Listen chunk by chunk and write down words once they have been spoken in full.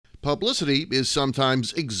Publicity is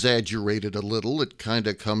sometimes exaggerated a little. It kind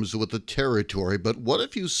of comes with the territory. But what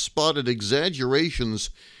if you spotted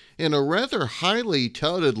exaggerations in a rather highly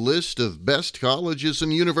touted list of best colleges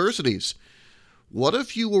and universities? What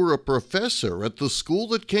if you were a professor at the school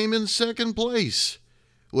that came in second place?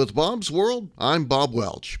 With Bob's World, I'm Bob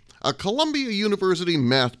Welch. A Columbia University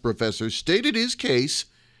math professor stated his case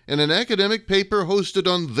in an academic paper hosted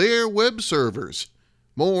on their web servers.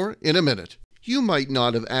 More in a minute. You might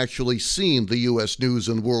not have actually seen the U.S. News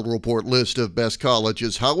and World Report list of best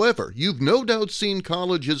colleges. However, you've no doubt seen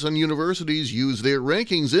colleges and universities use their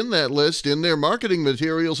rankings in that list in their marketing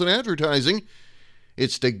materials and advertising.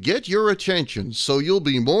 It's to get your attention so you'll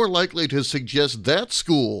be more likely to suggest that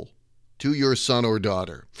school to your son or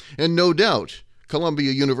daughter. And no doubt,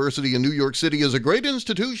 Columbia University in New York City is a great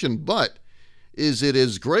institution, but is it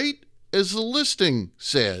as great as the listing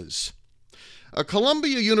says? A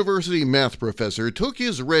Columbia University math professor took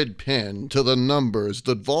his red pen to the numbers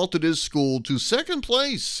that vaulted his school to second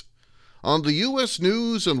place on the U.S.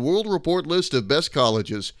 News and World Report list of best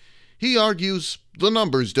colleges. He argues the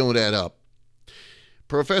numbers don't add up.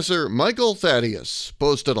 Professor Michael Thaddeus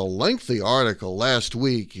posted a lengthy article last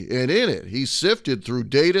week, and in it he sifted through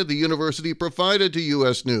data the university provided to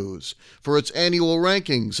U.S. News for its annual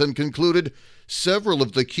rankings and concluded several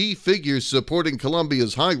of the key figures supporting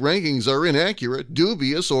Columbia's high rankings are inaccurate,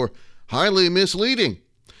 dubious, or highly misleading.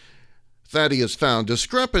 Thaddeus found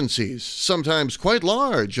discrepancies, sometimes quite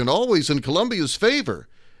large and always in Columbia's favor,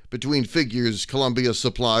 between figures Columbia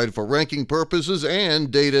supplied for ranking purposes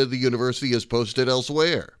and data the university has posted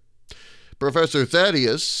elsewhere. Professor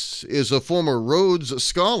Thaddeus is a former Rhodes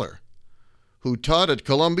Scholar who taught at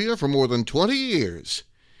Columbia for more than 20 years.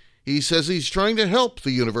 He says he's trying to help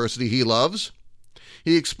the university he loves.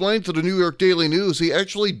 He explained to the New York Daily News he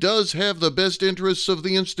actually does have the best interests of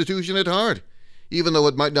the institution at heart, even though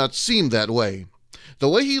it might not seem that way. The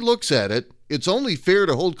way he looks at it, it's only fair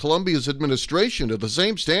to hold Columbia's administration to the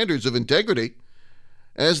same standards of integrity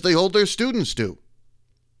as they hold their students to.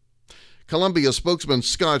 Columbia spokesman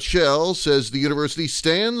Scott Shell says the university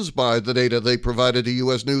stands by the data they provided to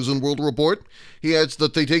U.S. News and World Report. He adds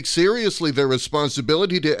that they take seriously their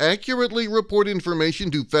responsibility to accurately report information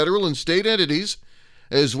to federal and state entities,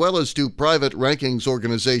 as well as to private rankings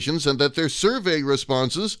organizations, and that their survey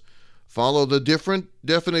responses follow the different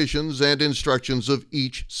definitions and instructions of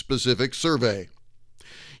each specific survey.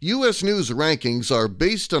 U.S. News rankings are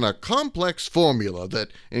based on a complex formula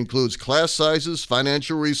that includes class sizes,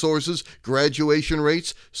 financial resources, graduation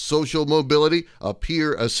rates, social mobility, a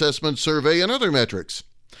peer assessment survey, and other metrics.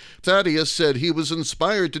 Thaddeus said he was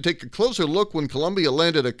inspired to take a closer look when Columbia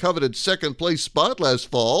landed a coveted second-place spot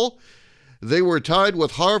last fall. They were tied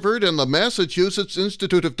with Harvard and the Massachusetts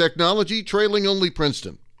Institute of Technology, trailing only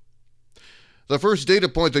Princeton. The first data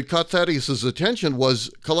point that caught Thaddeus' attention was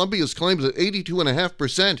Columbia's claim that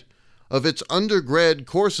 82.5% of its undergrad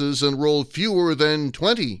courses enrolled fewer than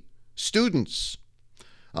 20 students,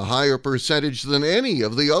 a higher percentage than any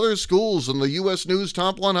of the other schools in the U.S. News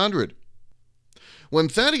Top 100. When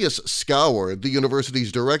Thaddeus scoured the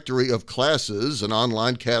university's directory of classes, an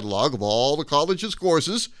online catalog of all the college's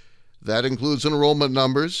courses, that includes enrollment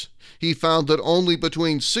numbers, he found that only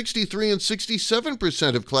between 63 and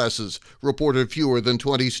 67% of classes reported fewer than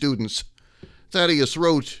 20 students. Thaddeus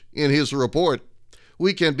wrote in his report,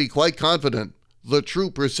 "We can be quite confident the true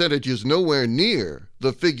percentage is nowhere near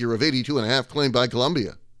the figure of 82.5 claimed by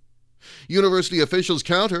Columbia. University officials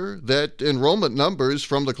counter that enrollment numbers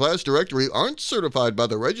from the class directory aren't certified by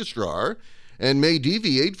the registrar and may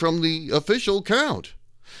deviate from the official count."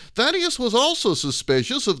 Thaddeus was also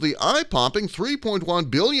suspicious of the eye-popping $3.1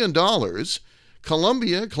 billion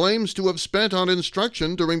Columbia claims to have spent on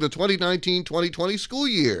instruction during the 2019-2020 school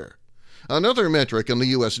year, another metric in the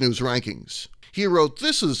U.S. News rankings. He wrote,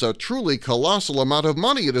 "This is a truly colossal amount of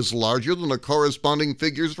money. It is larger than the corresponding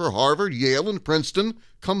figures for Harvard, Yale, and Princeton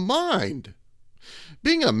combined."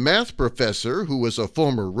 Being a math professor who was a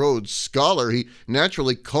former Rhodes Scholar, he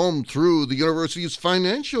naturally combed through the university's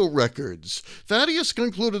financial records. Thaddeus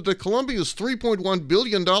concluded that Columbia's $3.1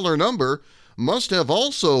 billion number must have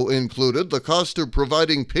also included the cost of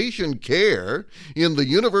providing patient care in the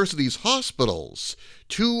university's hospitals.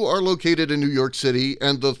 2 are located in New York City,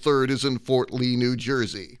 and the 3rd is in Fort Lee, New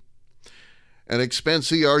Jersey. An expense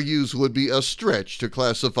he argues would be a stretch to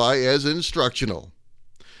classify as instructional.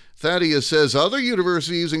 Thaddeus says other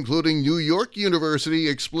universities, including New York University,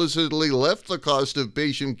 explicitly left the cost of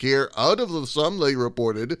patient care out of the sum they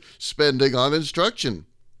reported spending on instruction.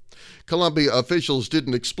 Columbia officials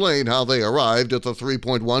didn't explain how they arrived at the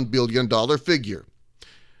 $3.1 billion figure.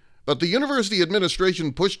 But the university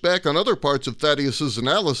administration pushed back on other parts of Thaddeus's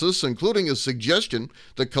analysis, including a suggestion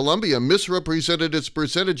that Columbia misrepresented its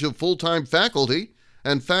percentage of full-time faculty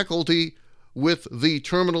and faculty with the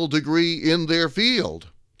terminal degree in their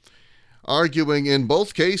field, arguing in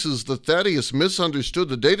both cases that Thaddeus misunderstood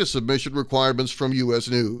the data submission requirements from U.S.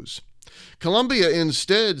 News. Columbia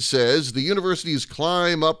instead says the university's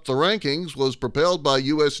climb up the rankings was propelled by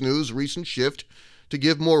U.S. News' recent shift to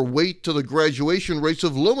give more weight to the graduation rates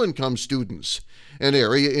of low-income students, an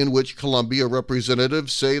area in which Columbia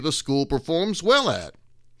representatives say the school performs well at.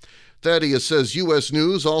 Thaddeus says U.S.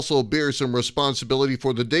 News also bears some responsibility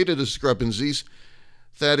for the data discrepancies.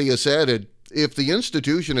 Thaddeus added, "If the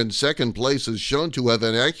institution in second place is shown to have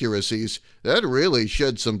inaccuracies, that really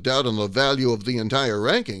sheds some doubt on the value of the entire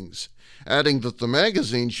rankings," adding that the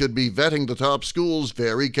magazine should be vetting the top schools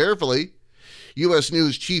very carefully. U.S.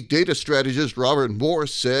 News chief data strategist Robert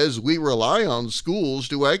Morse says we rely on schools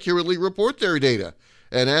to accurately report their data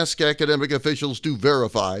and ask academic officials to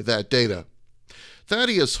verify that data.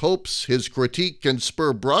 Thaddeus hopes his critique can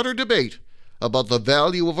spur broader debate about the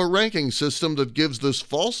value of a ranking system that gives this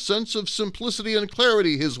false sense of simplicity and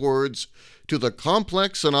clarity, his words, to the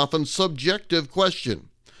complex and often subjective question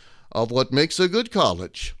of what makes a good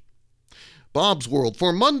college. Bob's World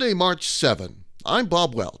for Monday, March 7. I'm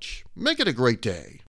Bob Welch. Make it a great day.